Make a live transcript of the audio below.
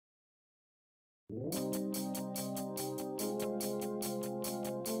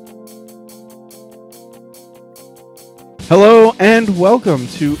Hello and welcome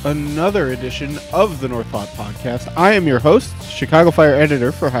to another edition of the North Pot Podcast. I am your host, Chicago Fire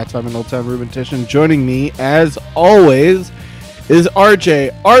editor for Hot Time in Old Town, Ruben and joining me, as always, is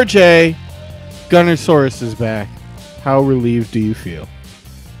RJ. RJ, Gunnersaurus is back. How relieved do you feel?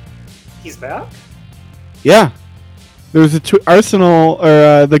 He's back? Yeah. There was the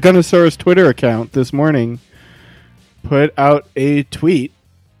Gunnersaurus Twitter account this morning put out a tweet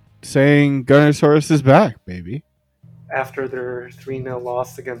saying Gunnersaurus is back, baby. After their 3-0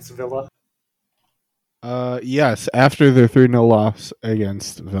 loss against Villa? Yes, after their 3-0 loss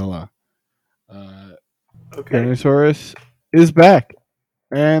against Villa. Okay. Gunnersaurus is back,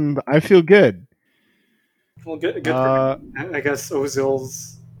 and I feel good. Well, good for him. I guess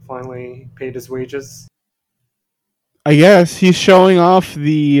Ozil's finally paid his wages. I guess he's showing off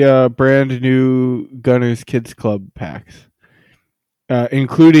the brand new Gunners Kids Club packs,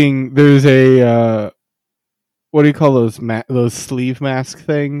 including there's a what do you call those sleeve mask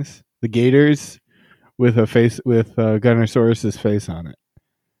things? The gaiters with a face with Gunnersaurus's face on it.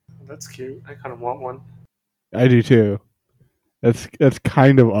 That's cute. I kind of want one. I do too. That's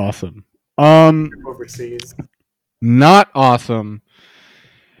kind of awesome. Overseas. Not awesome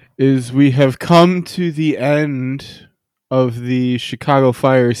is we have come to the end of the Chicago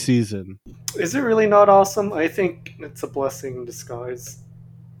Fire season. Is it really not awesome? I think it's a blessing in disguise,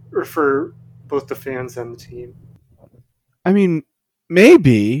 or for both the fans and the team. I mean,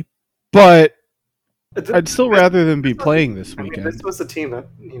 maybe, but I'd still rather them be playing this weekend. This was a team that,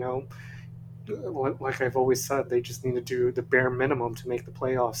 like I've always said, they just need to do the bare minimum to make the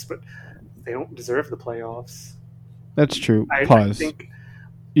playoffs, but they don't deserve the playoffs. That's true. I think,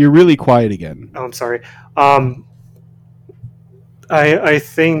 you're really quiet again. Oh, I'm sorry. I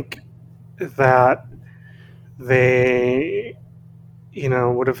think that they,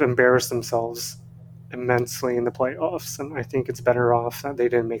 would have embarrassed themselves immensely in the playoffs, and I think it's better off that they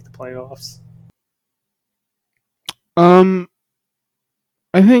didn't make the playoffs. I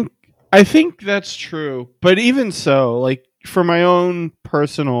think that's true, but even so, like for my own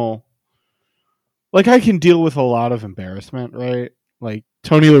personal, like I can deal with a lot of embarrassment, right? Like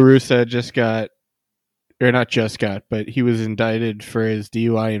Tony La Russa but he was indicted for his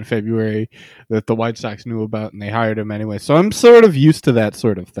DUI in February that the White Sox knew about, and they hired him anyway. So I'm sort of used to that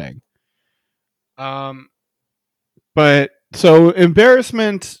sort of thing. But so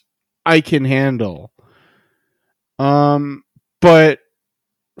embarrassment I can handle. But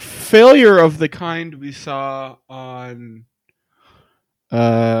failure of the kind we saw on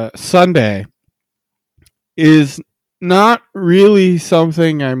Sunday is not really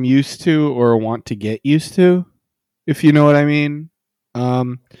something I'm used to or want to get used to, if you know what I mean.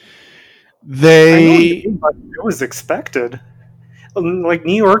 It was expected. Like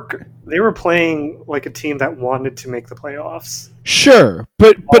New York, they were playing like a team that wanted to make the playoffs. Sure,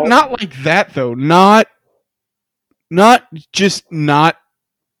 but not like that though. Not just not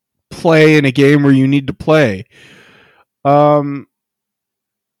play in a game where you need to play.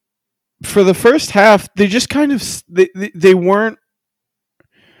 For the first half, they just kind of they weren't.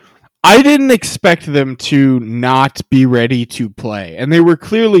 I didn't expect them to not be ready to play, and they were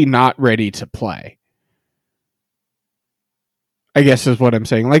clearly not ready to play. I guess is what I'm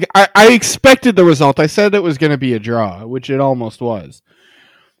saying. Like I expected the result. I said it was going to be a draw, which it almost was.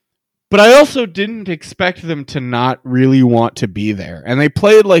 But I also didn't expect them to not really want to be there, and they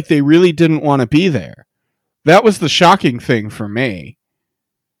played like they really didn't want to be there. That was the shocking thing for me.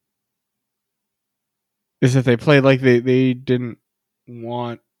 Is that they played like they didn't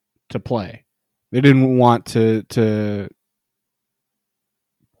want to play. They didn't want to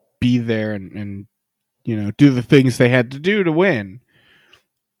be there and do the things they had to do to win.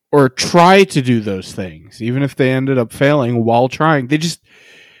 Or try to do those things, even if they ended up failing while trying. They just,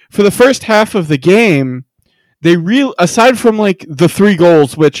 for the first half of the game, aside from like the 3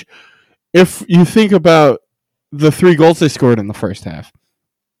 goals, which if you think about the 3 goals they scored in the first half,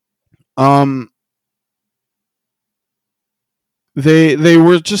 They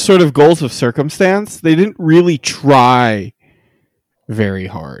were just sort of goals of circumstance. They didn't really try very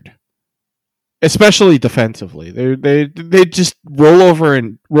hard, especially defensively. They just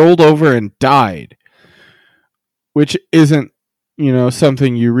rolled over and died, which isn't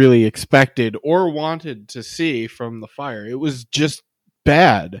something you really expected or wanted to see from the Fire. It was just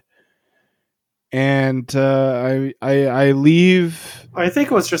bad. And I leave. I think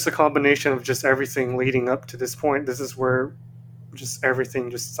it was just a combination of just everything leading up to this point. This is where just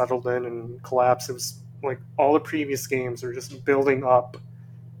everything just settled in and collapsed. It was like all the previous games are just building up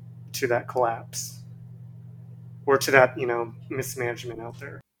to that collapse or to that mismanagement out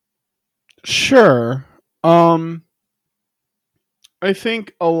there. Sure. I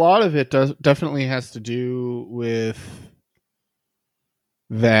think a lot of it definitely has to do with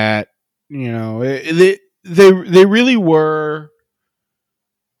that. They really were,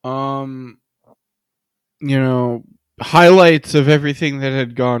 um, highlights of everything that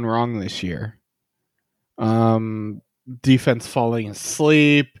had gone wrong this year. Defense falling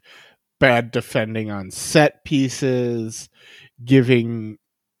asleep, bad defending on set pieces, giving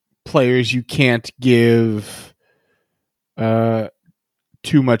players you can't give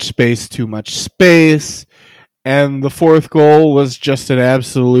too much space. And the fourth goal was just an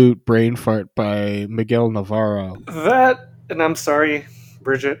absolute brain fart by Miguel Navarro. That, and I'm sorry,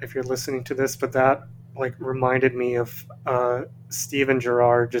 Bridget, if you're listening to this, but that reminded me of Steven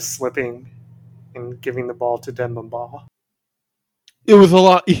Gerrard just slipping and giving the ball to Dembaba. It was a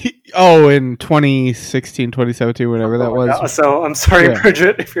lot. In 2016, 2017, whatever that was. Yeah. So I'm sorry,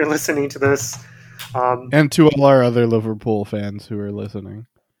 Bridget, if you're listening to this. And to all our other Liverpool fans who are listening.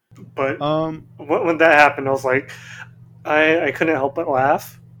 But when that happened, I was like, I couldn't help but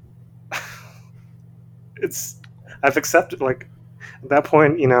laugh. I've accepted, at that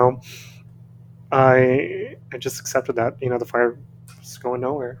point, I just accepted that, the fire was going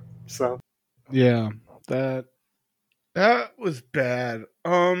nowhere. So yeah, that was bad.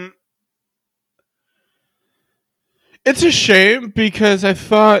 It's a shame because I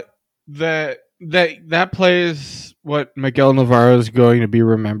thought that play is what Miguel Navarro is going to be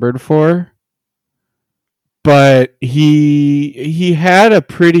remembered for. But he had a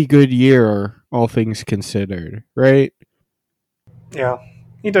pretty good year, all things considered, right? Yeah,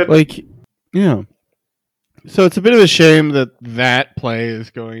 he did. So it's a bit of a shame that play is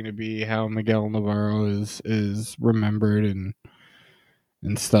going to be how Miguel Navarro is remembered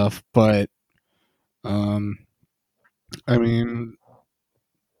and stuff. But I mean,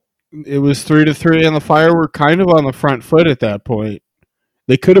 it was 3-3, and the Fire were kind of on the front foot at that point.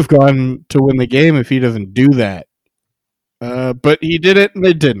 They could have gone to win the game if he doesn't do that. But he did it, and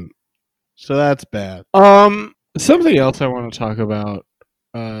they didn't. So that's bad. Something else I want to talk about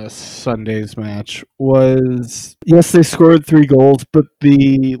Sunday's match was, yes, they scored 3 goals, but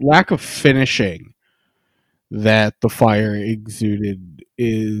the lack of finishing that the Fire exuded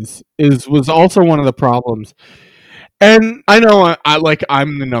was also one of the problems. And I know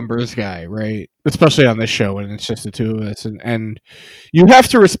I'm the numbers guy, right? Especially on this show when it's just the two of us, and you have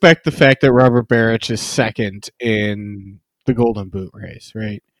to respect the fact that Robert Beric is second in the Golden Boot race,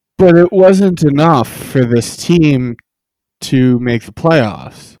 right? But it wasn't enough for this team to make the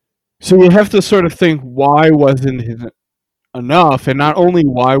playoffs. So you have to sort of think, why wasn't it enough? And not only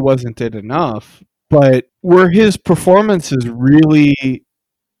why wasn't it enough, but were his performances really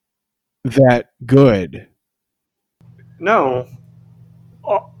that good? No.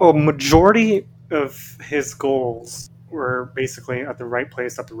 A majority of his goals were basically at the right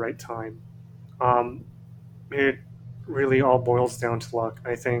place at the right time. It really all boils down to luck,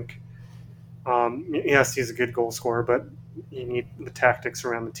 I think. Yes, he's a good goal scorer, but you need the tactics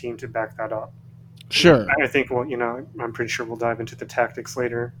around the team to back that up. Sure. I think, I'm pretty sure we'll dive into the tactics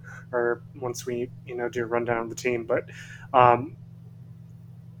later, or once we, do a rundown of the team. But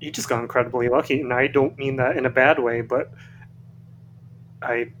he just got incredibly lucky, and I don't mean that in a bad way, but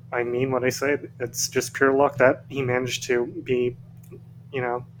I mean what I say. It's just pure luck that he managed to be,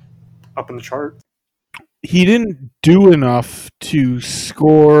 up in the chart. He didn't do enough to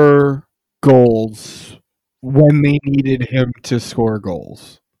score goals when they needed him to score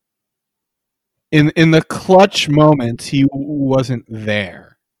goals. In the clutch moments, he wasn't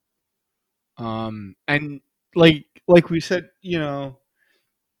there. And like we said,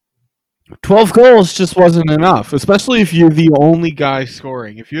 12 goals just wasn't enough, especially if you're the only guy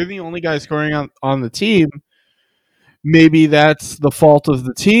scoring. If you're the only guy scoring on the team, maybe that's the fault of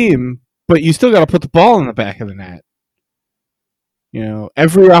the team, but you still got to put the ball in the back of the net.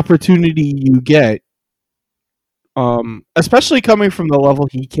 Every opportunity you get, especially coming from the level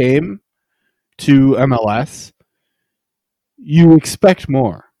he came to MLS, you expect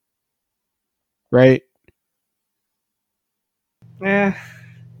more, right? Yeah.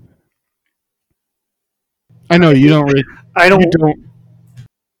 I know you don't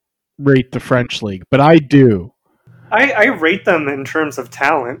rate the French league, but I do. I rate them in terms of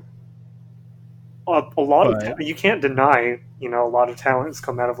talent. A lot of you can't deny, a lot of talent has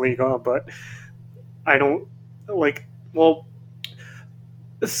come out of Liga, but I don't like. Well,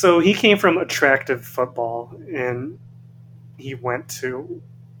 so he came from attractive football, and he went to.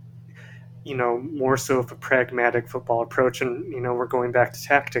 more so of a pragmatic football approach, and we're going back to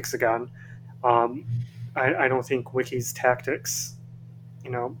tactics again. Um, I don't think Wiki's tactics,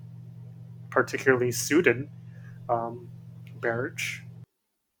 you know, particularly suited um, Barrich.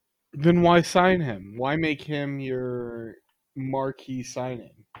 Then why sign him? Why make him your marquee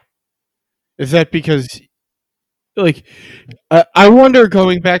signing? Is that because, like, I wonder,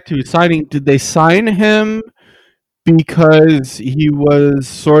 going back to signing, did they sign him because he was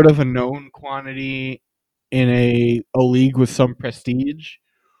sort of a known quantity in a league with some prestige?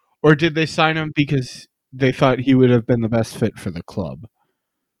 Or did they sign him because they thought he would have been the best fit for the club?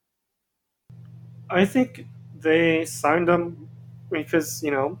 I think they signed him because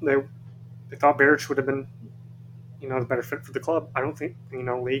they thought Barrich would have been the better fit for the club. I don't think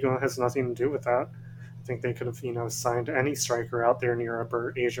Liga has nothing to do with that. I think they could have signed any striker out there in Europe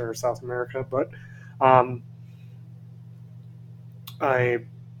or Asia or South America, but um, I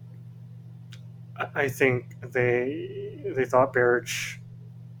I think they thought Barrich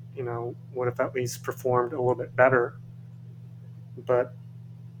would have at least performed a little bit better. But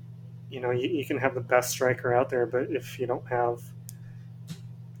you can have the best striker out there, but if you don't have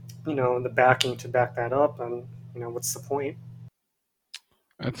the backing to back that up, and what's the point?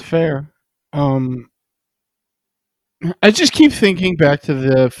 That's fair. Um, I just keep thinking back to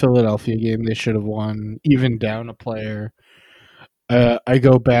the Philadelphia game they should have won, even down a player. I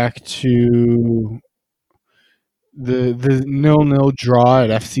go back to the 0-0 draw at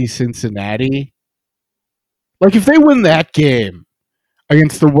FC Cincinnati. Like, if they win that game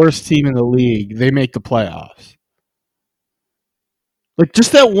against the worst team in the league, they make the playoffs. Like,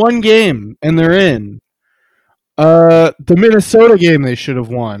 just that one game and they're in. The Minnesota game they should have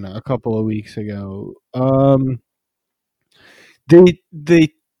won a couple of weeks ago. They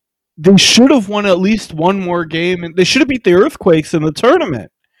they should have won at least one more game, and they should have beat the Earthquakes in the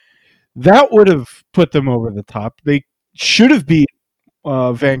tournament. That would have put them over the top. They should have beat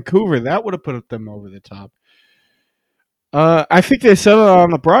Vancouver. That would have put them over the top. I think they said it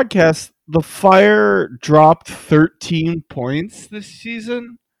on the broadcast. The Fire dropped 13 points this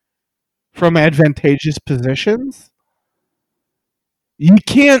season from advantageous positions. You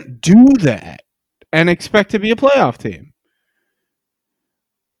can't do that and expect to be a playoff team.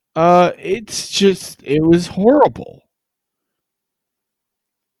 It was horrible.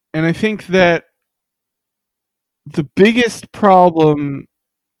 And I think that the biggest problem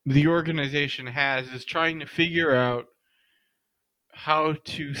the organization has is trying to figure out how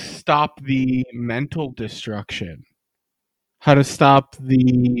to stop the mental destruction, how to stop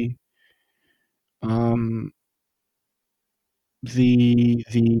um the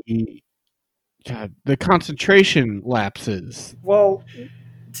God, the concentration lapses. Well,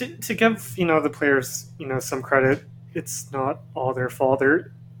 to give the players some credit, it's not all their fault.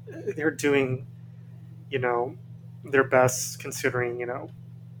 They're doing you know their best considering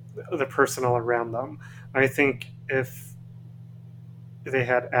the personnel around them. I think if they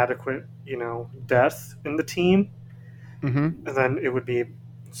had adequate depth in the team, Mm-hmm. then it would be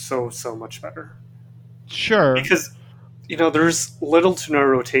so much better. Sure. Because there's little to no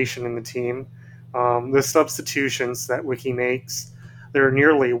rotation in the team. The substitutions that Wiki makes, they're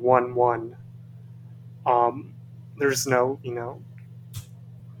nearly 1-1. Um, there's no,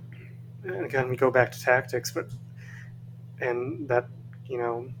 again, we go back to tactics, but and that you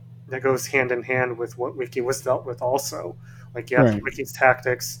know that goes hand in hand with what Wiki was dealt with also. Like, yeah, Right. Wiki's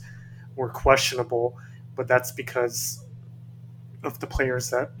tactics were questionable, but that's because of the players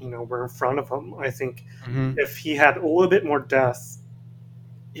that were in front of him. I think Mm-hmm. if he had a little bit more depth,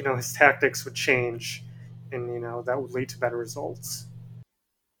 his tactics would change, and that would lead to better results.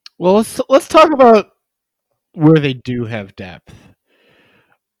 Well, let's talk about where they do have depth,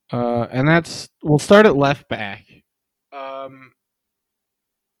 and we'll start at left back. Um,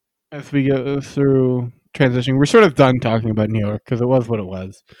 as we go through transitioning, we're sort of done talking about New York because it was what it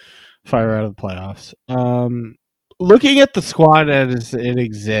was. Fire out of the playoffs. Looking at the squad as it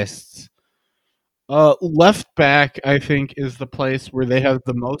exists, left back I think is the place where they have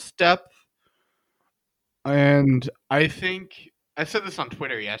the most depth, and I think I said this on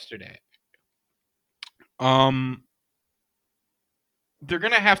Twitter yesterday. Um, they're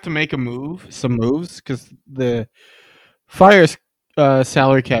gonna have to make some moves, because the Fire's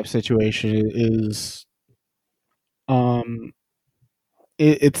salary cap situation is um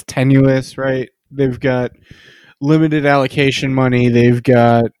it's tenuous, right? They've got limited allocation money. They've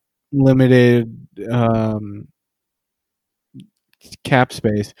got limited cap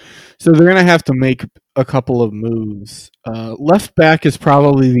space, so they're gonna have to make a couple of moves. Left back is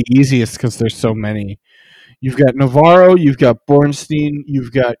probably the easiest because there's so many. You've got Navarro, you've got Bornstein,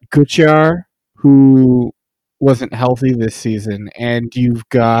 you've got Gutjahr, who wasn't healthy this season, and you've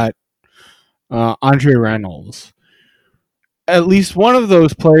got Andre Reynolds. At least one of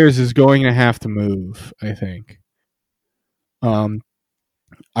those players is going to have to move, I think. Um,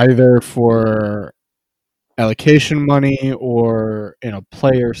 either for allocation money or in a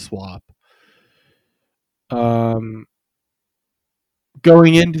player swap. Um,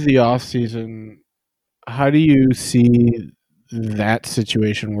 going into the offseason, how do you see that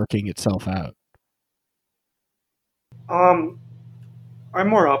situation working itself out? Um, I'm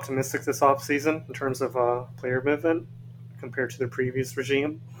more optimistic this offseason in terms of player movement compared to the previous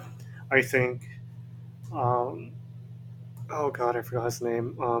regime. I think, um, oh god, I forgot his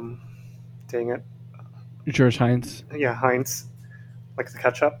name. Dang it. George Hines? Yeah, Heinz, like the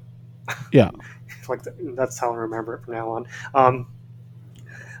ketchup. Yeah. That's how I remember it from now on. Um,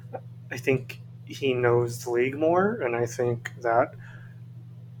 I think he knows the league more, and I think that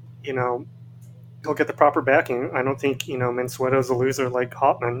you know he'll get the proper backing. I don't think Mansueto's a loser like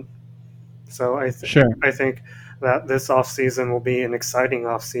Hopman. So Sure. I think that this off season will be an exciting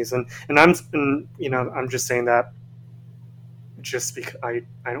off season, and I'm just saying that just because I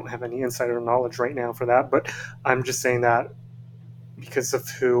don't have any insider knowledge right now for that, but I'm just saying that because of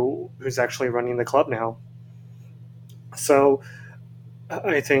who's actually running the club now. So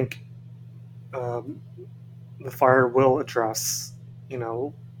I think um, the Fire will address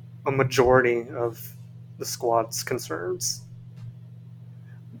a majority of the squad's concerns,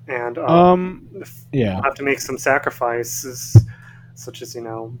 and Um we'll yeah. have to make some sacrifices, such as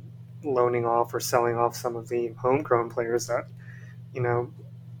loaning off or selling off some of the homegrown players that you know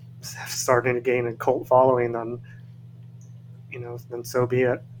have started to gain a cult following. Then so be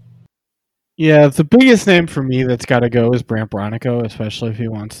it. Yeah, the biggest name for me that's got to go is Brant Bronico, especially if he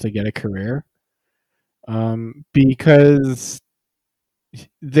wants to get a career. Because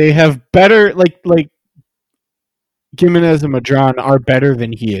they have better like Gimenez and Madron are better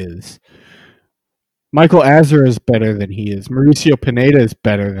than he is. Michael Azar is better than he is. Mauricio Pineda is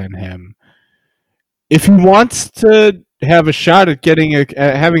better than him. If he wants to have a shot at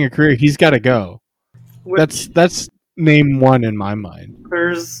having a career, he's got to go. Which That's name one in my mind.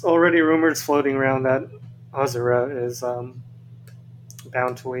 there's already rumors floating around that Azura is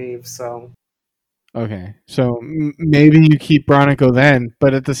bound to leave. So Okay, so maybe you keep Bronico then,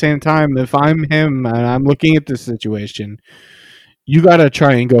 but at the same time, if I'm him and I'm looking at this situation, you got to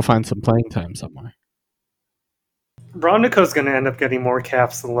try and go find some playing time somewhere. Bronico's going to end up getting more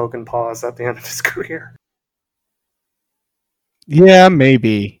caps than Logan Paul's at the end of his career. Yeah,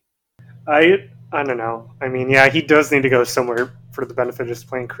 maybe. I don't know. I mean, yeah, he does need to go somewhere for the benefit of his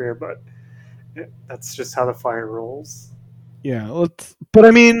playing career, but that's just how the Fire rolls. Yeah, but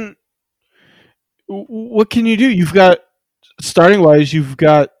I mean, what can you do? You've got starting wise, you've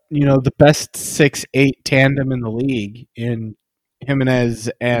got the best 6'8" tandem in the league in Jimenez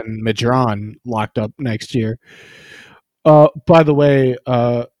and Madron locked up next year. By the way,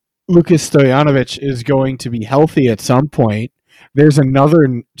 Lucas Stojanovic is going to be healthy at some point. There's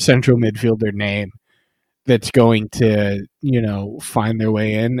another central midfielder name that's going to find their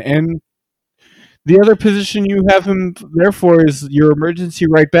way in, and the other position you have him there for is your emergency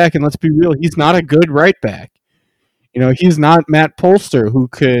right back. And let's be real, he's not a good right back. He's not Matt Polster, who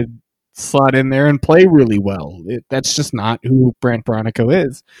could slot in there and play really well. That's just not who Brant Bronico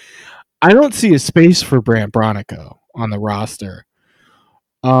is. I don't see a space for Brant Bronico on the roster.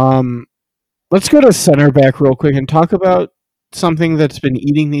 Let's go to center back real quick and talk about something that's been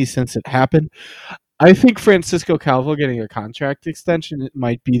eating me since it happened. I think Francisco Calvo getting a contract extension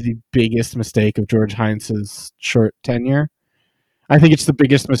might be the biggest mistake of George Heinz's short tenure. I think it's the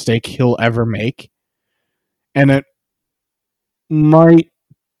biggest mistake he'll ever make. And it might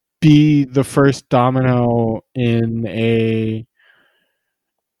be the first domino in a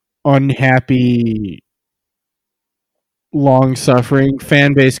unhappy, long-suffering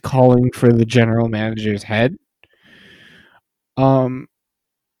fan base calling for the general manager's head.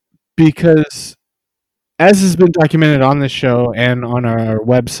 Because as has been documented on this show and on our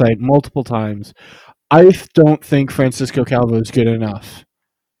website multiple times, I don't think Francisco Calvo is good enough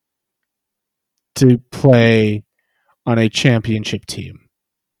to play on a championship team,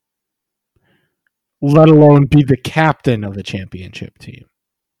 let alone be the captain of a championship team,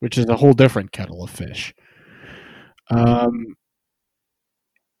 which is a whole different kettle of fish. I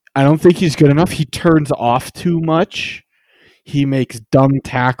don't think he's good enough. He turns off too much. He makes dumb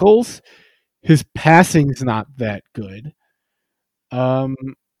tackles. His passing's not that good. I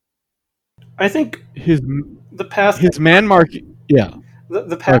think His the pass his man marking, yeah.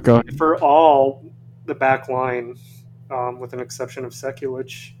 the pass Go for all the back line, with an exception of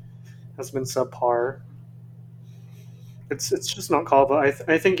Sekulic, has been subpar. It's just not callable.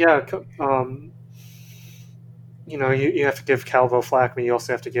 I think yeah. You have to give Calvo flack, but you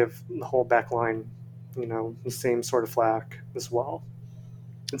also have to give the whole back line, the same sort of flack as well.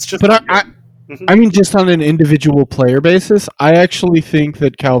 It's just But Mhm. I mean, just on an individual player basis, I actually think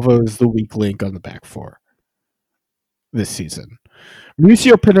that Calvo is the weak link on the back four this season.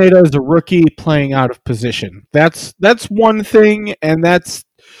 Mauricio Pineda is a rookie playing out of position. That's one thing, and that's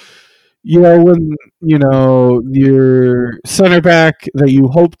when your center back that you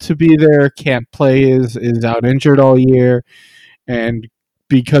hope to be there can't play is out injured all year, and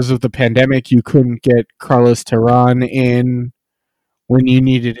because of the pandemic, you couldn't get Carlos Terran in when you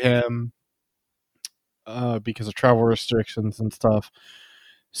needed him because of travel restrictions and stuff.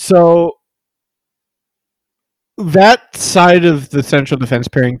 So that side of the central defense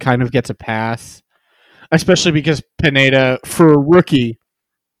pairing kind of gets a pass, especially because Pineda, for a rookie,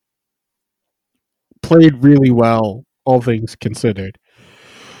 played really well, all things considered.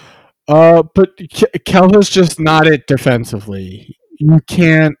 But Calho's just not it defensively.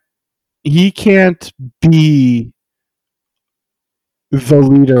 He can't be the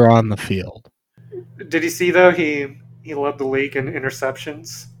leader on the field. Did you see though he led the league in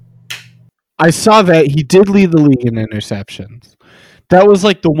interceptions? I saw that he did lead the league in interceptions. That was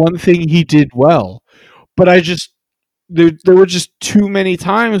like the one thing he did well. But there were just too many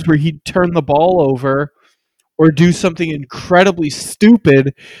times where he'd turn the ball over or do something incredibly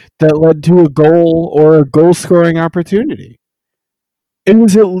stupid that led to a goal or a goal scoring opportunity. It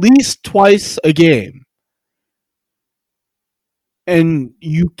was at least twice a game. And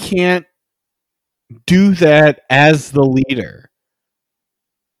you can't do that as the leader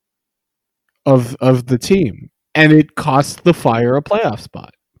of the team. And it cost the Fire a playoff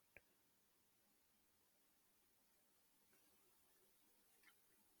spot.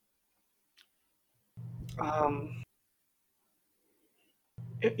 Um,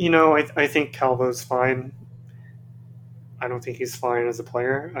 I think Calvo's fine. I don't think he's fine as a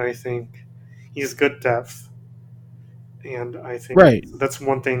player. I think he's good depth, and I think Right. that's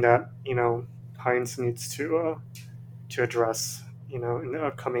one thing that Heinz needs to address, in the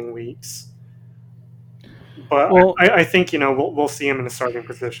upcoming weeks. But Well, I think we'll see him in a starting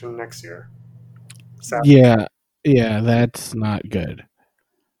position next year. Sadly. yeah. Yeah, that's not good.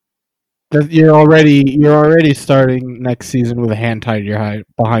 You're already starting next season with a hand tied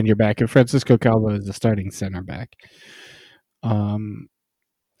behind your back, and Francisco Calvo is the starting center back. Um,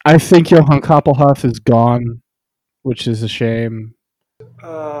 I think Johann Koppelhoff is gone, which is a shame.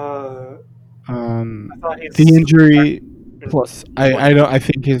 Uh, I thought The he's injury in plus, I don't. I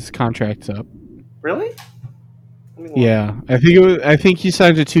think his contract's up. really. Let me look. Yeah, I think he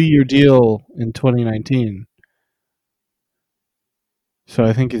signed a 2-year deal in 2019, so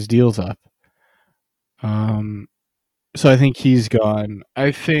I think his deal's up. Um, so I think he's gone.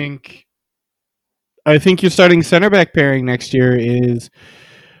 I think your starting center back pairing next year is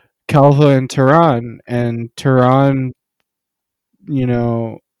Calva and Tehran, you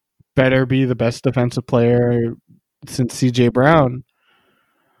know, better be the best defensive player since CJ Brown,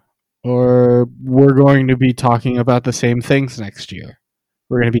 or we're going to be talking about the same things next year.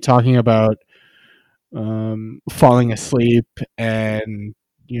 We're going to be talking about falling asleep and,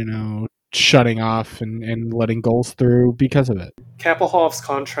 shutting off and letting goals through because of it. Kappelhoff's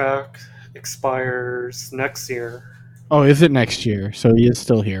contract expires next year. Oh, is it next year? So he is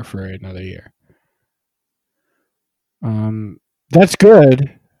still here for another year. Um, that's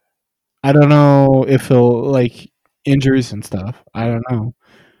good. I don't know if he'll like injuries and stuff. I don't know.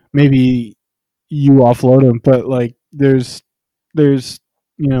 Maybe you offload him, but like there's 4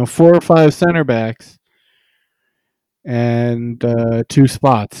 or 5 center backs and 2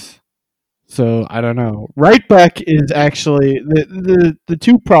 spots. So I don't know. Right back is actually the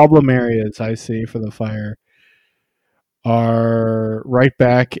 2 problem areas I see for the Fire are right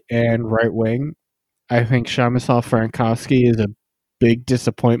back and right wing. I think Shamislav Frankowski is a big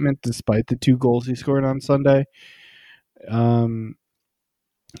disappointment despite the 2 goals he scored on Sunday. Um,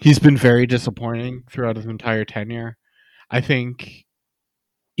 he's been very disappointing throughout his entire tenure. I think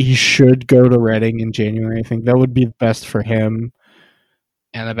he should go to Reading in January. I think that would be the best for him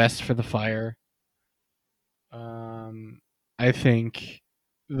and the best for the Fire. I think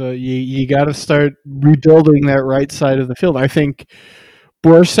you got to start rebuilding that right side of the field. I think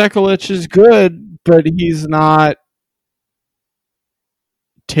Boris Sekulic is good, but he's not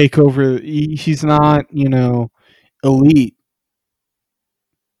takeover. He's not elite,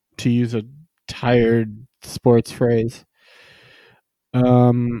 to use a tired sports phrase.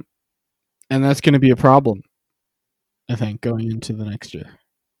 Um, and that's going to be a problem, I think, going into the next year.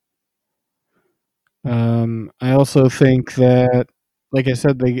 I also think that, like I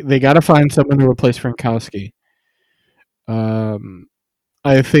said, they got to find someone to replace Frankowski. Um,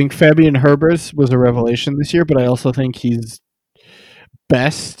 I think Fabian Herbers was a revelation this year, but I also think he's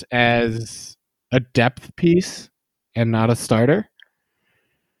best as a depth piece and not a starter.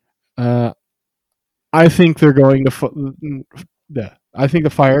 Uh, I think they're going to. Yeah, I think the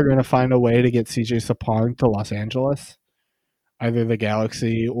Fire are going to find a way to get CJ Sapong to Los Angeles, either the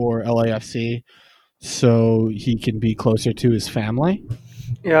Galaxy or LAFC, so he can be closer to his family.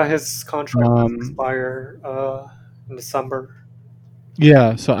 Yeah, his contract does Um, expire in December.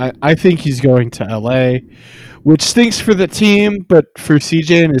 yeah, so I think he's going to LA, which stinks for the team, but for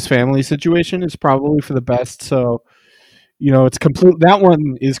CJ and his family situation, it's probably for the best. So, it's complete. That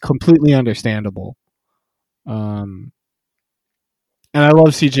one is completely understandable. Um, and I love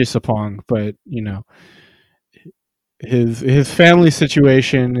CJ Sapong, but his family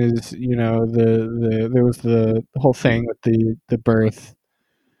situation is there was the whole thing with the birth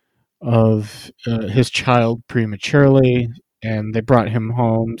of his child prematurely, and they brought him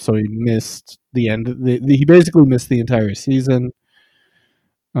home, so he missed the end. He basically missed the entire season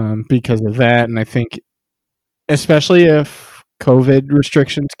because of that, and I think especially if COVID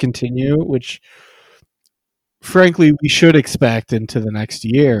restrictions continue, which frankly we should expect into the next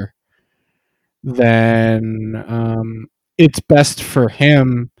year, then it's best for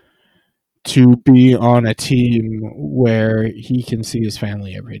him to be on a team where he can see his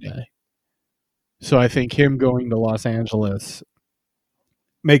family every day. So I think him going to Los Angeles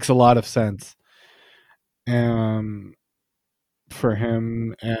makes a lot of sense for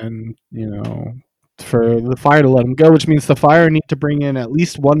him, and for the Fire to let him go, which means the Fire need to bring in at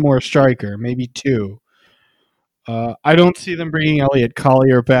least one more striker, maybe two. I don't see them bringing Elliot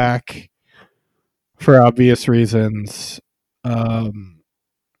Collier back for obvious reasons. They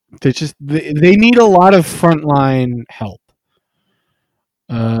need a lot of frontline help.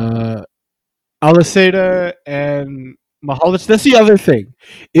 Aliseda and Mihalovic. That's the other thing.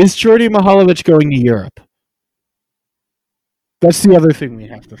 Is Jordi Mihalovic going to Europe? That's the other thing we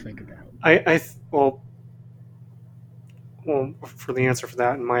have to think about. Well, for the answer for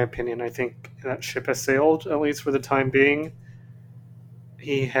that, in my opinion, I think that ship has sailed, at least for the time being.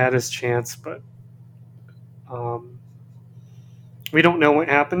 He had his chance, but we don't know what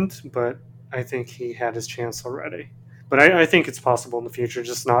happened, but I think he had his chance already. But I think it's possible in the future,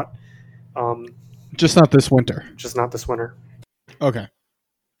 just not this winter. Just not this winter. Okay.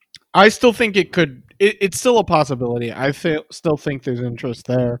 I still think it could. It's still a possibility. I still think there's interest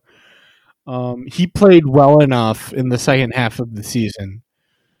there. He played well enough in the second half of the season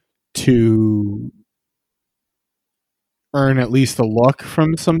to earn at least a look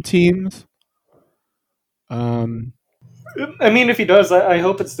from some teams. I mean, if he does, I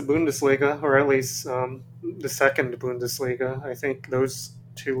hope it's the Bundesliga, or at least the second Bundesliga. I think those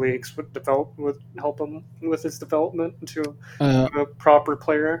two leagues would help him with his development into a proper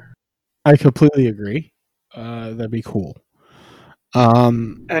player. I completely agree. That'd be cool.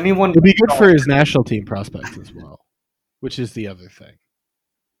 Anyone it'd be good for his national team prospects as well, which is the other thing.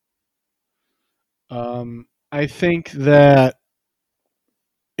 I think that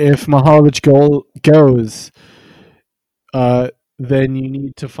if Mihalovic goes, then you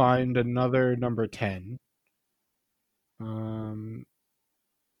need to find another number 10. And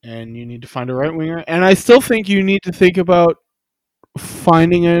you need to find a right winger. And I still think you need to think about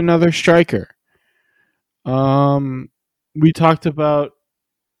finding another striker. We talked about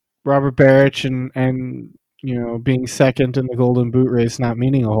Robert Beric and being second in the Golden Boot race not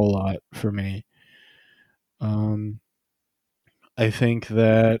meaning a whole lot for me. I think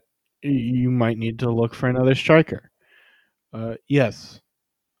that you might need to look for another striker. Yes,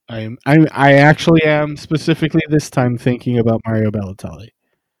 I actually am specifically this time thinking about Mario Balotelli.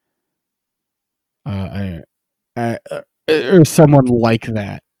 Or someone like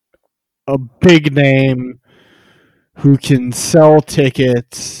that, a big name who can sell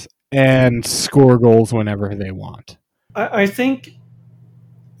tickets and score goals whenever they want. I think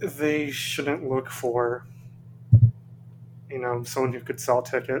they shouldn't look for someone who could sell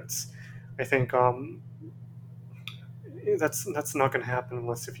tickets. I think that's not going to happen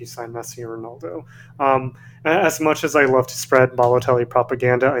unless if you sign Messi or Ronaldo. As much as I love to spread Balotelli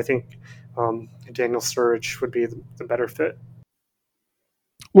propaganda, I think Daniel Sturridge would be the better fit.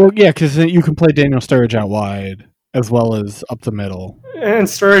 Well, yeah, because you can play Daniel Sturridge out wide as well as up the middle. And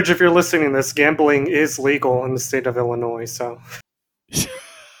Sturridge, if you're listening to this, gambling is legal in the state of Illinois, so.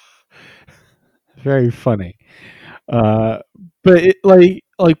 Very funny. But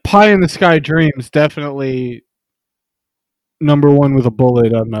like pie in the sky dreams, definitely number one with a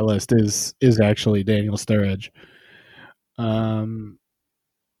bullet on my list is actually Daniel Sturridge. Um,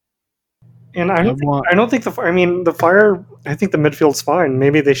 And I want I don't think I mean the Fire. I think the midfield's fine.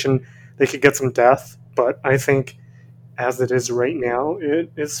 Maybe they could get some depth, but I think as it is right now,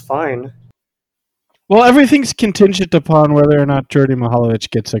 it is fine. well, everything's contingent upon whether or not Jordy Mihalovic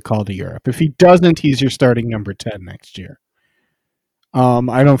gets a call to Europe. If he doesn't, he's your starting number 10 next year.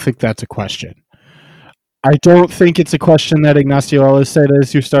 I don't think that's a question. I don't think it's a question that Ignacio Ellis said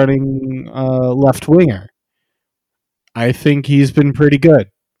is your starting left winger. I think he's been pretty good.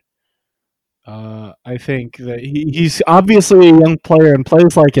 I think that he's obviously a young player and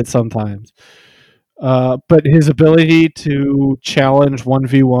plays like it sometimes. But his ability to challenge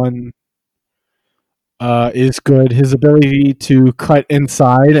 1v1 is good. His ability to cut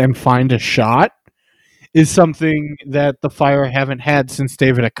inside and find a shot is something that the Fire haven't had since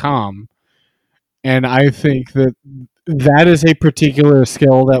David Accam. And I think that that is a particular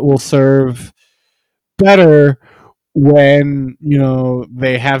skill that will serve better when,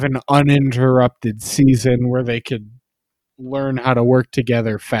 they have an uninterrupted season where they could learn how to work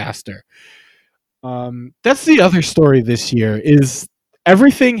together faster. That's the other story this year is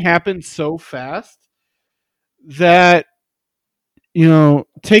everything happened so fast that,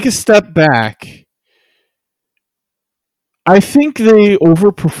 take a step back. I think they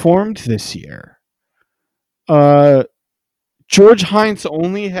overperformed this year. George Heinz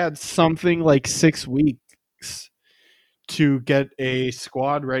only had something like 6 weeks to get a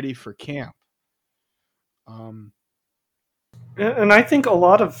squad ready for camp. And I think a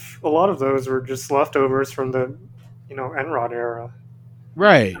lot of those were just leftovers from the Enrod era.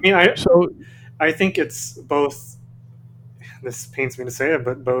 Right. I mean, So I think it's both. This pains me to say it,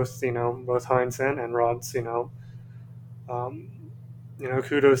 but both both Heinz and Enrod's um,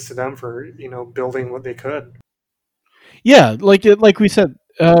 kudos to them for building what they could. yeah, like we said,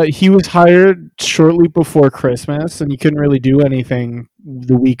 he was hired shortly before Christmas, and he couldn't really do anything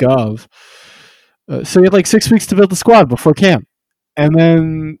the week of. So he had like 6 weeks to build the squad before camp, and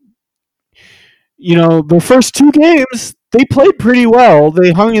then the first 2 games they played pretty well.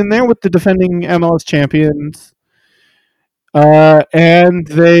 They hung in there with the defending MLS champions, and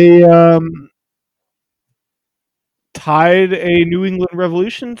they tied a New England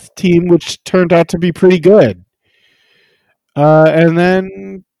Revolution team, which turned out to be pretty good. And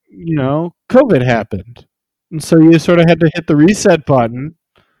then, COVID happened. And so you sort of had to hit the reset button.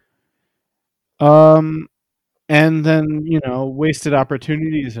 And then, wasted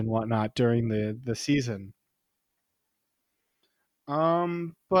opportunities and whatnot during the season.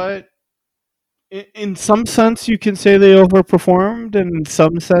 But in some sense, you can say they overperformed, and in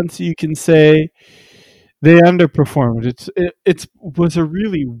some sense, you can say they underperformed. It was a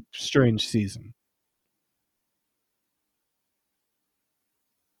really strange season.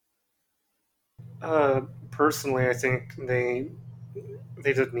 Personally, I think they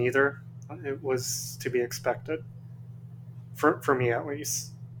did neither. It was to be expected, for me at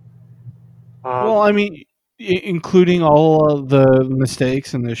least. Well, I mean, including all of the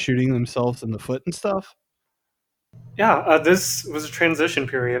mistakes and the shooting themselves in the foot and stuff. Yeah, this was a transition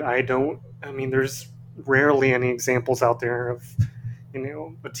period. I mean, there's rarely any examples out there of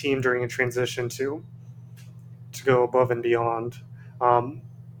a team during a transition to go above and beyond. Um,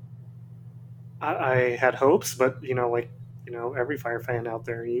 I had hopes, but like every Fire fan out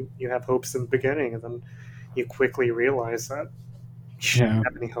there, you have hopes in the beginning, and then you quickly realize that you shouldn't Yeah.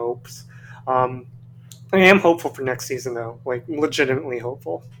 have any hopes. Um, I am hopeful for next season, though. Like legitimately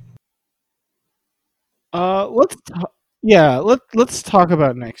hopeful. Let's let's talk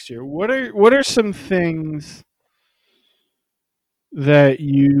about next year. What are some things that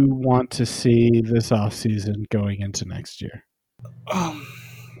you want to see this off season going into next year? Um,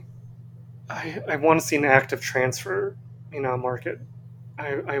 I want to see an active transfer, market.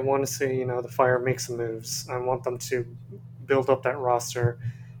 I want to see the Fire make some moves. I want them to build up that roster,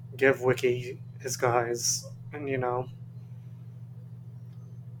 give Wiki his guys, and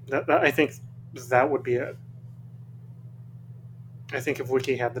that I think that would be it. I think if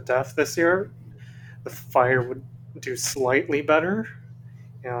Wiki had the depth this year, the Fire would do slightly better.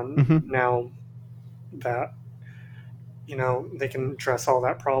 And Mm-hmm. now that they can address all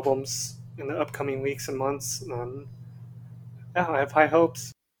that problems in the upcoming weeks and months, yeah, I have high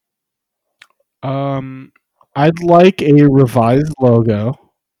hopes. I'd like a revised logo.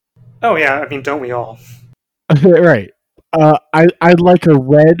 Oh yeah, I mean, don't we all? Right. I'd like a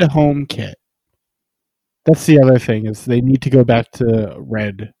red home kit. That's the other thing is they need to go back to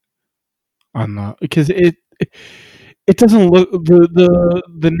red on the because it doesn't look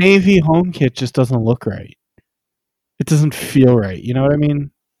the Navy home kit just doesn't look right. It doesn't feel right. You know what I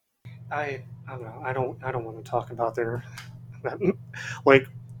mean? I don't know. I don't want to talk about their like.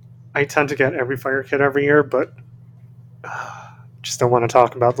 I tend to get every fire kit every year, but just don't want to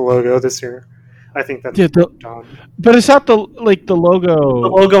talk about the logo this year. I think that's Yeah, done. but it's not the The logo.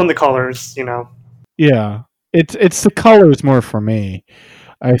 logo and the colors, you know. Yeah, it's the colors more for me.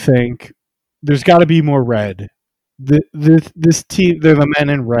 I think there's got to be more red. This team, they're the men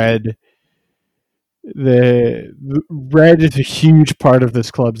in red. The red is a huge part of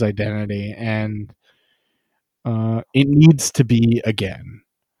this club's identity, and it needs to be again.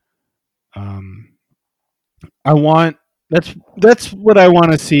 Um, I want that's what I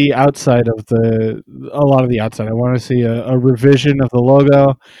want to see outside of a lot of the outside. I want to see a revision of the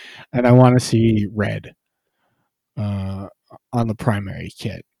logo, and I want to see red uh, on the primary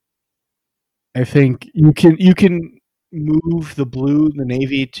kit. I think you can move the blue, the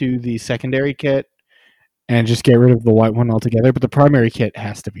navy to the secondary kit, and just get rid of the white one altogether. But the primary kit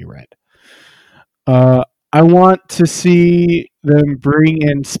has to be red. Uh, I want to see them bring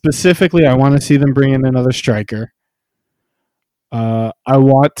in specifically. I want to see them bring in another striker. I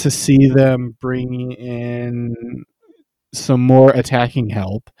want to see them bring in some more attacking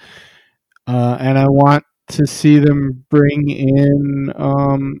help, and I want to see them bring in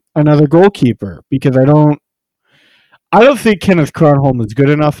another goalkeeper because I don't think Kenneth Cronholm is good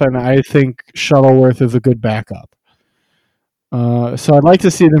enough, and I think Shuttleworth is a good backup. So I'd like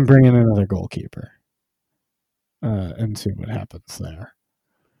to see them bring in another goalkeeper and see what happens there.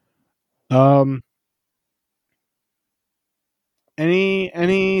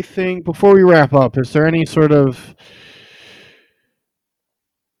 Anything before we wrap up? Is there any sort of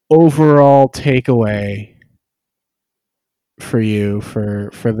overall takeaway for you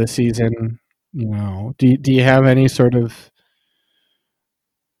for the season? You know, do you have any sort of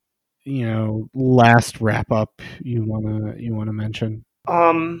last wrap up you wanna mention?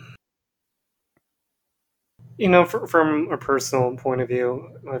 You know, from a personal point of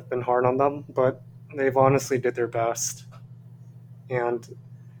view, I've been hard on them, but they've honestly did their best, and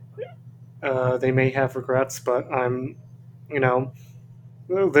they may have regrets, but you know,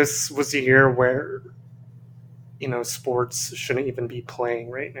 this was a year where sports shouldn't even be playing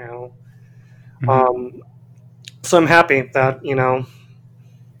right now. Mm-hmm. So I'm happy that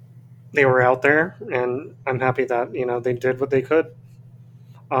they were out there, and I'm happy that they did what they could.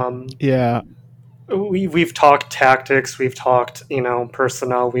 Um, Yeah, we've talked tactics, we've talked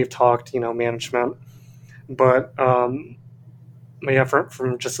personnel, we've talked management, but yeah,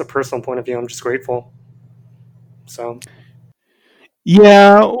 from just a personal point of view, I'm just grateful. So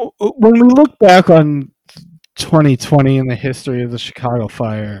yeah. When we look back on 2020 in the history of the Chicago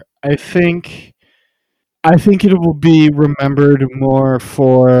Fire, I think it will be remembered more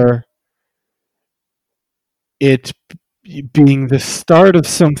for it being the start of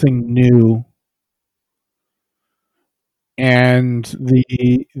something new and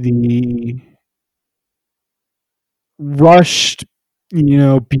the rushed,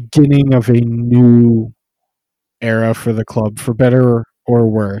 beginning of a new era for the club, for better or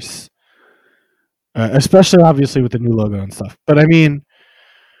worse. Especially obviously with the new logo and stuff. But I mean,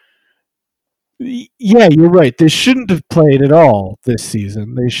 yeah, you're right. They shouldn't have played at all this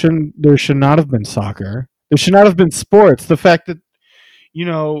season. They shouldn't. There should not have been soccer. There should not have been sports. The fact that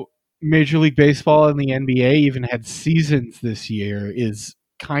Major League Baseball and the NBA even had seasons this year is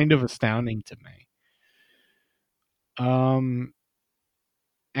kind of astounding to me.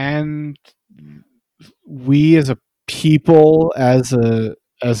 And we as a people, as a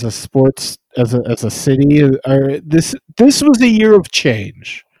sports, as a city, are this was a year of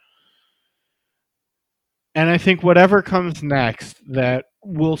change. And I think whatever comes next, that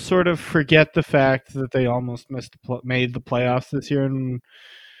we'll sort of forget the fact that they almost made the playoffs this year, and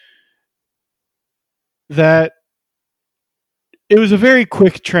that it was a very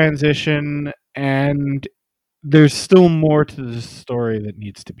quick transition, and there's still more to the story that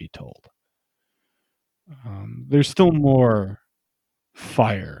needs to be told. There's still more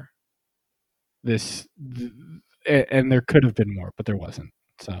fire. And there could have been more, but there wasn't.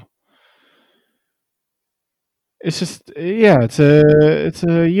 So it's just, yeah, it's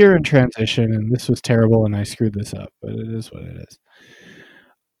a year in transition, and this was terrible, and I screwed this up, but it is what it is.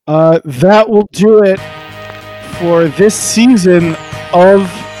 That will do it for this season of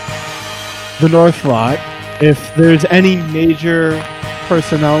the North Lot. If there's any major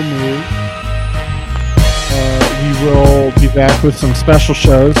personnel move, we will be back with some special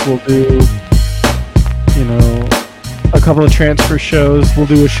shows. We'll do, a couple of transfer shows. We'll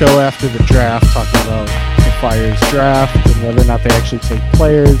do a show after the draft talking about the Flyers draft and whether or not they actually take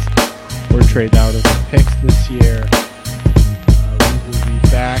players or trade out of the picks this year. We will be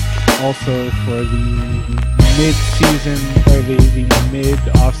back also for the mid-season or the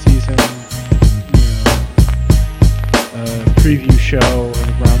mid-off-season preview show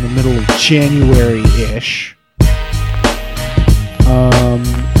around the middle of January-ish.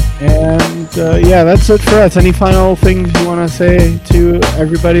 Yeah, that's it for us. Any final things you want to say to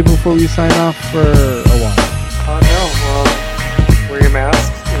everybody before we sign off for a while? No. Wear your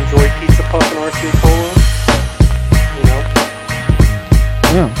mask. Enjoy Pizza Puff and RC Cola.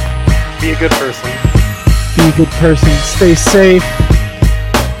 Yeah. Be a good person. Be a good person. Stay safe.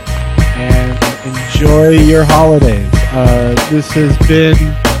 And enjoy your holidays. This has been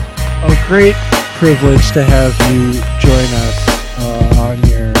a great privilege to have you join us on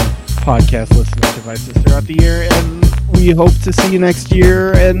your podcast listening devices throughout the year, and we hope to see you next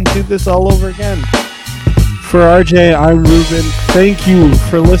year and do this all over again. For RJ, I'm Ruben. Thank you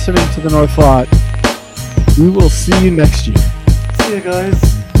for listening to the North Lot. We will see you next year. See you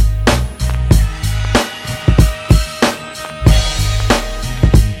guys.